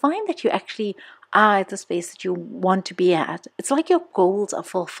you will find that you actually are at the space that you want to be at. It's like your goals are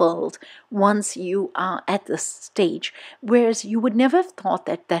fulfilled once you are at this stage, whereas you would never have thought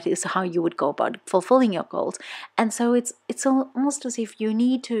that that is how you would go about fulfilling your goals. And so it's almost as if you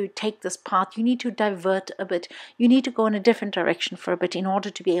need to take this path, you need to divert a bit, you need to go in a different direction for a bit in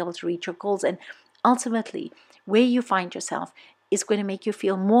order to be able to reach your goals. And ultimately, where you find yourself is going to make you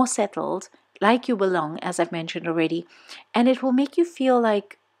feel more settled, like you belong, as I've mentioned already, and it will make you feel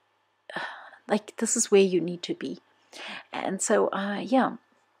like this is where you need to be. And so, yeah,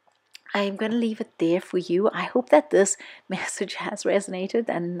 I'm going to leave it there for you. I hope that this message has resonated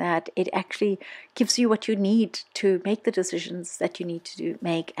and that it actually gives you what you need to make the decisions that you need to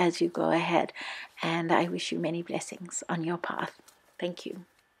make as you go ahead. And I wish you many blessings on your path. Thank you.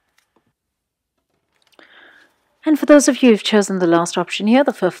 And for those of you who've chosen the last option here,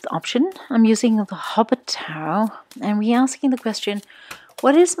 the fifth option, I'm using the Hobbit Tarot, and we're asking the question,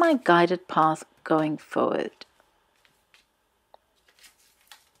 what is my guided path going forward?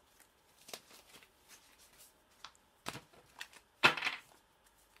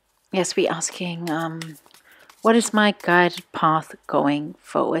 Yes, we're asking, what is my guided path going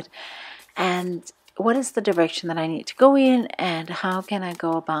forward? And what is the direction that I need to go in, and how can I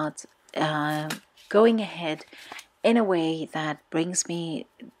go about going ahead in a way that brings me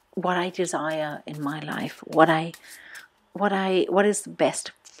what I desire in my life, what is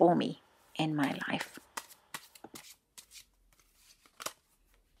best for me in my life.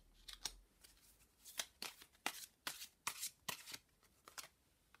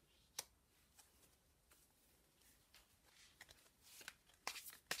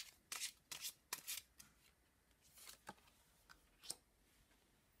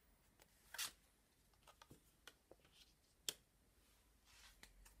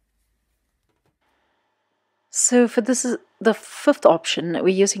 So for this is the fifth option, we're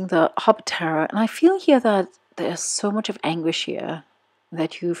using the Hobbit Tarot, and I feel here that there's so much of anguish here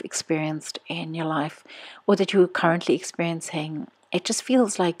that you've experienced in your life, or that you're currently experiencing. It just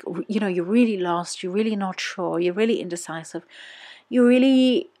feels like, you're really lost, you're really not sure, you're really indecisive, you're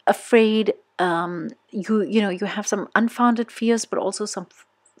really afraid. You have some unfounded fears, but also some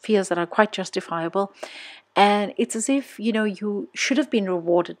fears that are quite justifiable. And it's as if, you should have been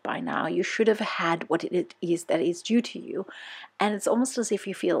rewarded by now. You should have had what it is that is due to you. And it's almost as if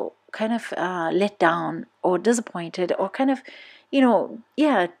you feel kind of let down or disappointed, or kind of,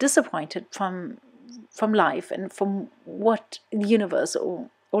 disappointed from life and from what the universe or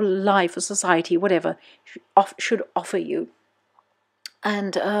life or society, whatever, should offer you.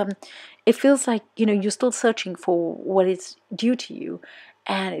 And it feels like, you're still searching for what is due to you.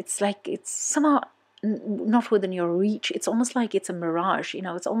 And it's like it's somehow not within your reach. It's almost like it's a mirage.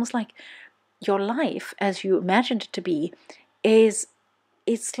 It's almost like your life as you imagined it to be it's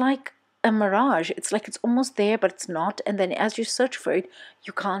like a mirage. It's like it's almost there, but it's not. And then as you search for it,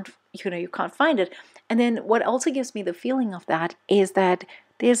 you can't find it. And then what also gives me the feeling of that is that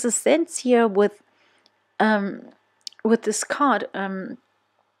there's a sense here with this card,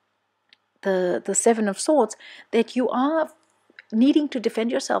 the Seven of Swords, that you are needing to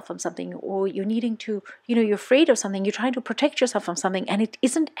defend yourself from something, or you're needing to, you're afraid of something, you're trying to protect yourself from something, and it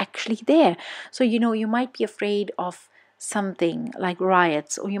isn't actually there. So, you might be afraid of something like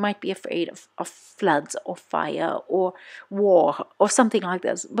riots, or you might be afraid of floods or fire or war or something like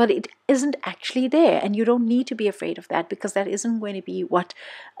this, but it isn't actually there, and you don't need to be afraid of that, because that isn't going to be what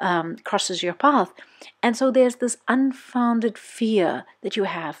crosses your path. And so there's this unfounded fear that you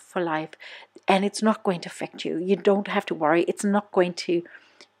have for life, and it's not going to affect you. You don't have to worry. It's not going to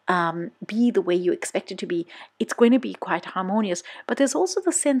be the way you expect it to be. It's going to be quite harmonious. But there's also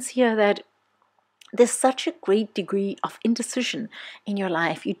the sense here that there's such a great degree of indecision in your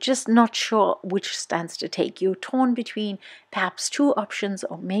life. You're just not sure which stance to take. You're torn between perhaps two options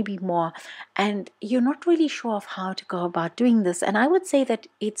or maybe more, and you're not really sure of how to go about doing this. And I would say that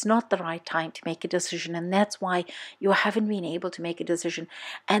it's not the right time to make a decision, and that's why you haven't been able to make a decision.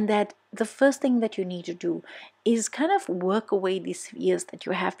 And that the first thing that you need to do is kind of work away these fears that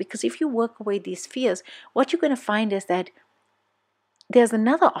you have, because if you work away these fears, what you're going to find is that there's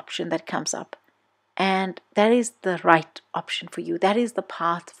another option that comes up. And that is the right option for you. That is the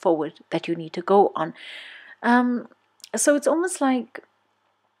path forward that you need to go on. So it's almost like,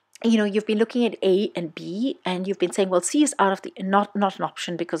 you've been looking at A and B, and you've been saying, well, C is out of the not an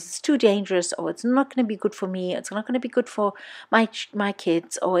option because it's too dangerous, or it's not going to be good for me. It's not going to be good for my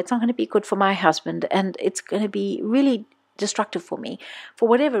kids, or it's not going to be good for my husband, and it's going to be really destructive for me for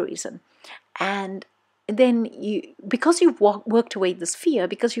whatever reason. And then because you've worked away this fear,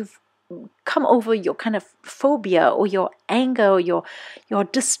 because you've come over your kind of phobia or your anger or your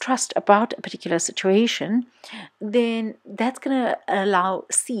distrust about a particular situation, then that's going to allow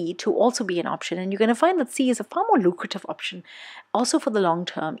C to also be an option. And you're going to find that C is a far more lucrative option also for the long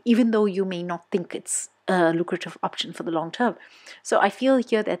term, even though you may not think it's a lucrative option for the long term. So I feel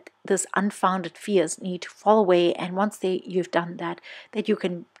here that this unfounded fears need to fall away, and once you've done that, that you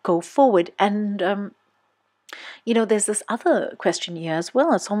can go forward. And there's this other question here as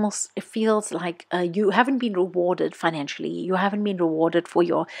well. It feels like you haven't been rewarded financially. You haven't been rewarded for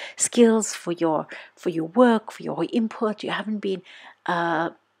your skills, for your work, for your input. You haven't been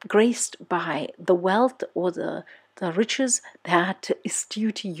graced by the wealth or the riches that is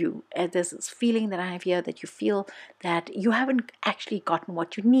due to you. And there's this feeling that I have here that you feel that you haven't actually gotten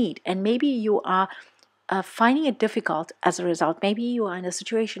what you need. And maybe you are finding it difficult as a result. Maybe you are in a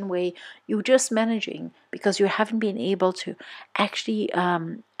situation where you're just managing because you haven't been able to actually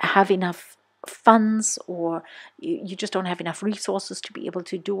have enough funds, or you just don't have enough resources to be able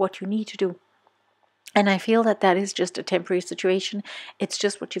to do what you need to do. And I feel that that is just a temporary situation. It's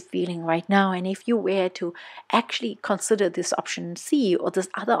just what you're feeling right now. And if you were to actually consider this option C or this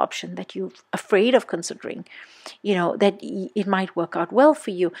other option that you're afraid of considering, that it might work out well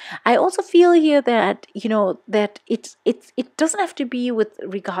for you. I also feel here that, that it doesn't have to be with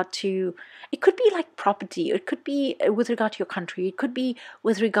regard to, it could be like property. It could be with regard to your country. It could be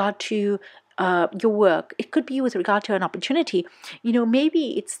with regard to your work. It could be with regard to an opportunity.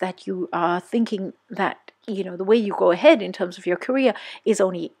 Maybe it's that you are thinking that, the way you go ahead in terms of your career is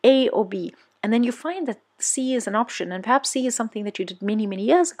only A or B. And then you find that C is an option, and perhaps C is something that you did many, many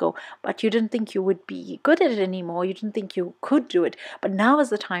years ago, but you didn't think you would be good at it anymore. You didn't think you could do it. But now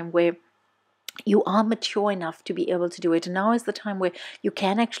is the time where you are mature enough to be able to do it. And now is the time where you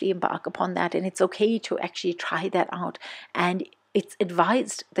can actually embark upon that. And it's okay to actually try that out. And it's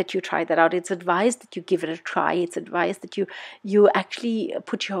advised that you try that out. It's advised that you give it a try. It's advised that you actually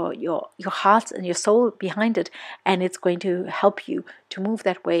put your heart and your soul behind it, and it's going to help you to move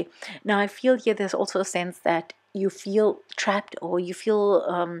that way. Now, I feel here there's also a sense that you feel trapped, or you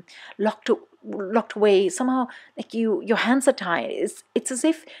feel locked away somehow, like your hands are tied. It's as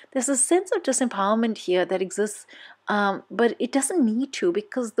if there's a sense of disempowerment here that exists, but it doesn't need to,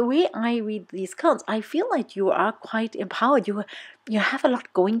 because the way I read these cards, I feel like you are quite empowered. You have a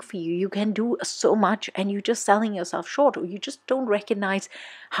lot going for you. You can do so much, and you're just selling yourself short, or you just don't recognize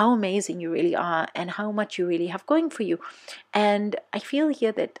how amazing you really are and how much you really have going for you. And I feel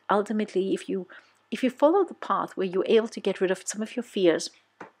here that ultimately, if you follow the path where you're able to get rid of some of your fears,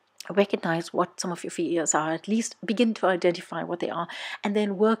 recognize what some of your fears are, at least begin to identify what they are, and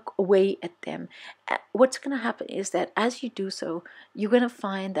then work away at them, what's going to happen is that as you do so, you're going to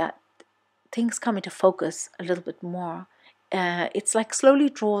find that things come into focus a little bit more. It's like slowly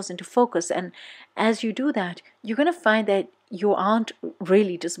draws into focus, and as you do that, you're going to find that you aren't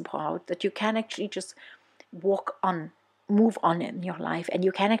really disempowered, that you can actually just move on in your life, and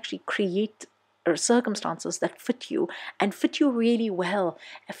you can actually create circumstances that fit you, and fit you really well,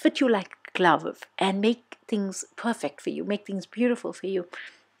 fit you like a glove, and make things perfect for you, make things beautiful for you.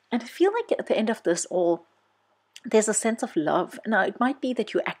 And I feel like at the end of this all, there's a sense of love. Now, it might be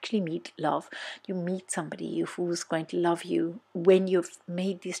that you actually meet love. You meet somebody who's going to love you when you've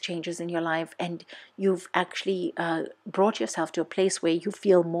made these changes in your life, and you've actually brought yourself to a place where you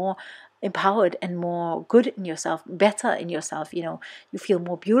feel more empowered and more good in yourself, better in yourself. You feel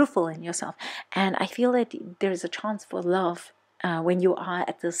more beautiful in yourself. And I feel that there is a chance for love when you are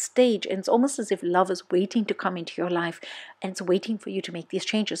at this stage, and it's almost as if love is waiting to come into your life, and it's waiting for you to make these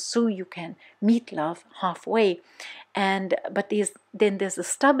changes so you can meet love halfway. But there's a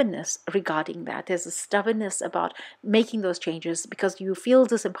stubbornness regarding that. There's a stubbornness about making those changes because you feel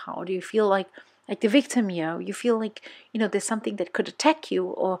disempowered. You feel like the victim here. You feel like there's something that could attack you,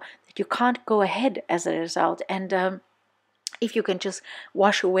 or that you can't go ahead as a result. And if you can just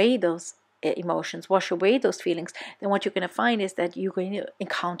wash away those emotions, wash away those feelings, then what you're going to find is that you're going to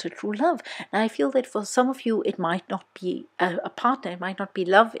encounter true love. And I feel that for some of you, it might not be a partner, it might not be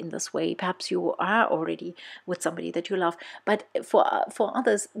love in this way. Perhaps you are already with somebody that you love, but for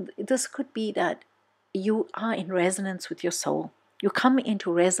others, this could be that you are in resonance with your soul. You come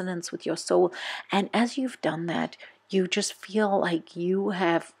into resonance with your soul, and as you've done that, you just feel like you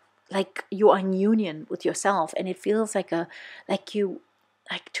are in union with yourself, and it feels like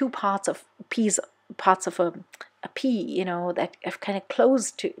two parts of a pea, that have kind of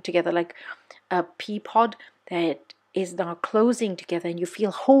closed together, like a pea pod that is now closing together, and you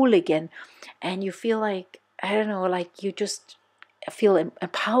feel whole again, and you feel like, I don't know, like you just feel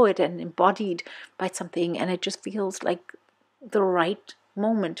empowered and embodied by something, and it just feels like the right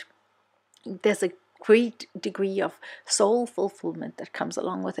moment. There's a great degree of soul fulfillment that comes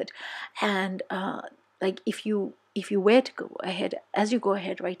along with it. And like if you were to go ahead, as you go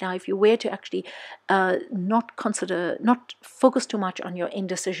ahead right now, if you were to actually not focus too much on your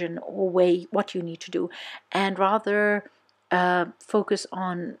indecision or weigh what you need to do, and rather focus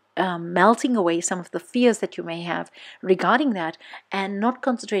on melting away some of the fears that you may have regarding that, and not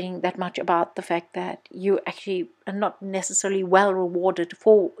concentrating that much about the fact that you actually are not necessarily well rewarded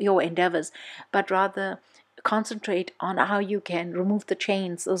for your endeavors, but rather concentrate on how you can remove the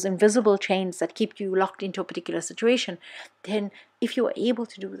chains, those invisible chains that keep you locked into a particular situation. Then if you're able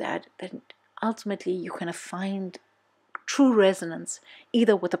to do that, then ultimately you can find true resonance,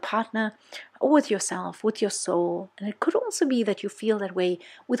 either with a partner or with yourself, with your soul. And it could also be that you feel that way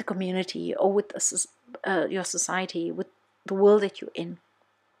with a community or with your society, with the world that you're in.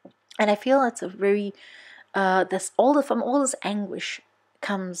 And I feel it's a very from all this anguish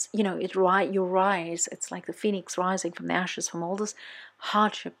comes, you rise. It's like the phoenix rising from the ashes. From all this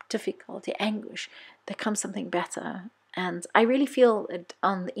hardship, difficulty, anguish, there comes something better. And I really feel it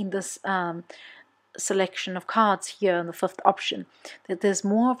in this selection of cards here on the fifth option, that there's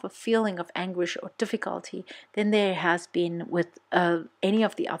more of a feeling of anguish or difficulty than there has been with any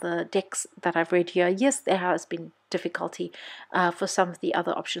of the other decks that I've read here. Yes, there has been difficulty for some of the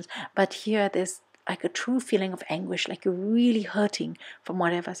other options, but here there's like a true feeling of anguish, like you're really hurting from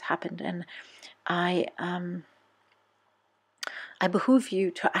whatever's happened. And I behoove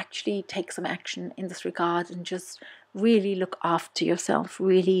you to actually take some action in this regard and just really look after yourself,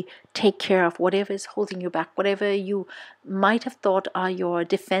 really take care of whatever is holding you back, whatever you might have thought are your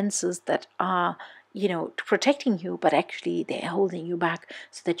defenses that are, protecting you, but actually they're holding you back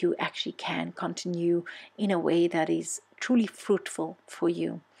so that you actually can continue in a way that is truly fruitful for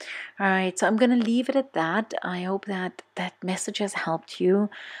you. All right, so I'm going to leave it at that. I hope that that message has helped you.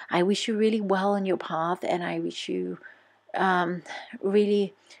 I wish you really well on your path, and I wish you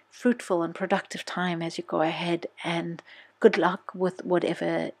really fruitful and productive time as you go ahead, and good luck with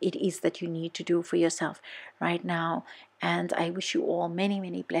whatever it is that you need to do for yourself right now. And I wish you all many,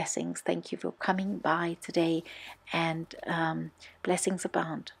 many blessings. Thank you for coming by today, and blessings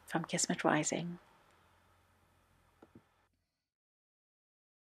abound from Kismet Rising.